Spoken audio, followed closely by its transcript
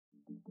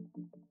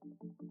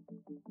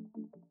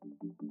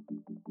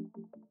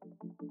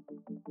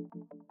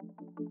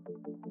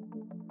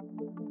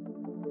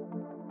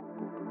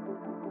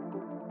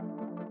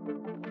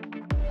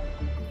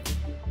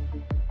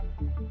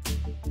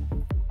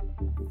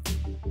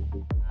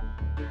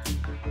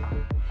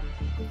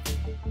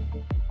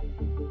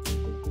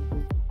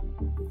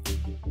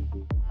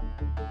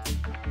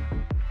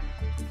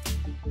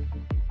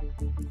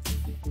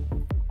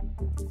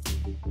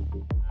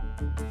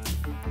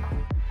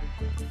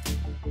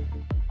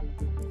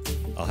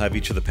I'll have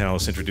each of the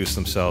panelists introduce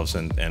themselves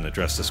and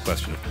address this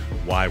question of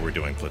why we're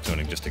doing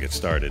platooning, just to get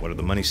started. What are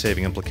the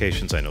money-saving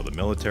implications? I know the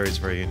military is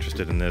very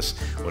interested in this.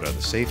 What are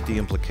the safety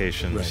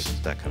implications?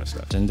 Right. That kind of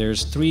stuff. And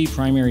there's three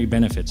primary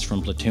benefits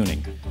from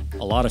platooning.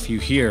 A lot of you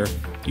here,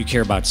 you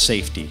care about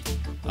safety.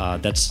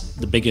 That's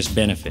the biggest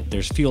benefit.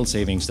 There's fuel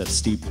savings that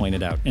Steve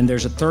pointed out. And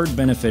there's a third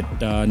benefit,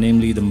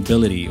 namely the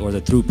mobility or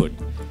the throughput.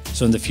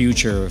 So in the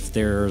future, if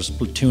there's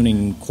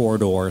platooning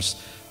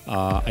corridors,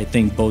 I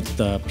think both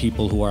the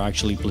people who are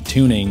actually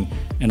platooning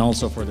and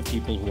also for the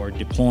people who are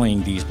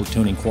deploying these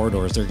platooning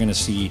corridors, they're going to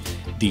see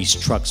these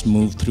trucks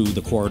move through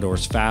the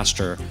corridors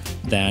faster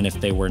than if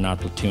they were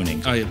not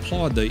platooning. I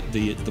applaud the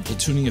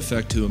platooning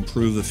effect to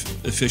improve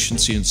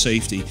efficiency and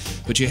safety,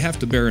 but you have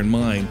to bear in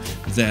mind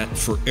that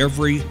for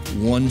every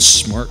one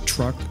smart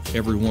truck,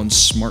 every one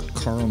smart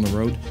car on the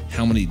road,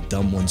 how many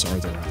dumb ones are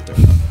there out there?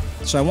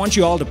 So I want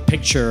you all to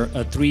picture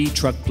a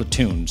 3-truck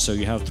platoon. So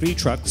you have 3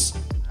 trucks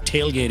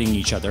tailgating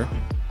each other.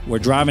 We're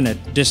driving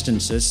at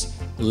distances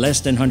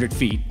less than 100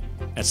 feet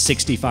at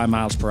 65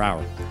 miles per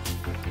hour.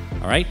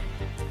 All right?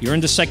 You're in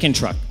the second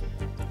truck.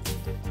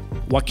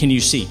 What can you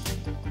see?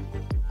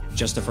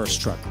 Just the first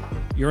truck.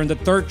 You're in the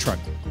third truck.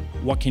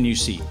 What can you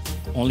see?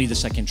 Only the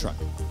second truck.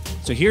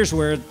 So here's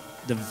where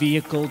the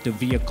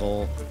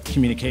vehicle-to-vehicle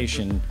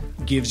communication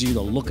gives you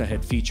the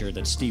look-ahead feature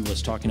that Steve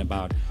was talking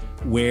about,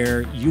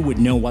 where you would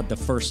know what the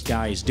first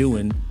guy is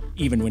doing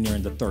even when you're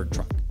in the third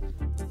truck.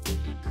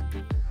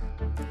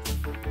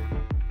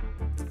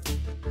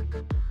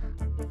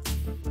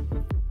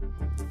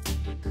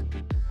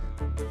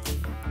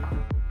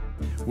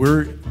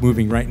 We're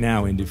moving right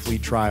now into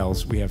fleet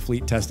trials. We have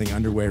fleet testing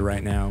underway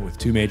right now with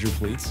 2 major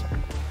fleets,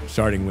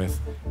 starting with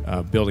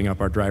building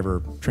up our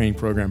driver training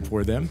program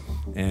for them,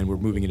 and we're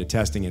moving into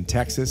testing in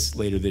Texas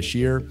later this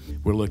year.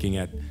 We're looking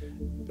at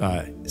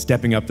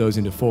stepping up those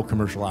into full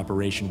commercial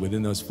operation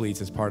within those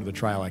fleets as part of the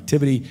trial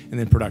activity, and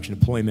then production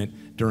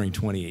deployment during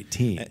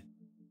 2018.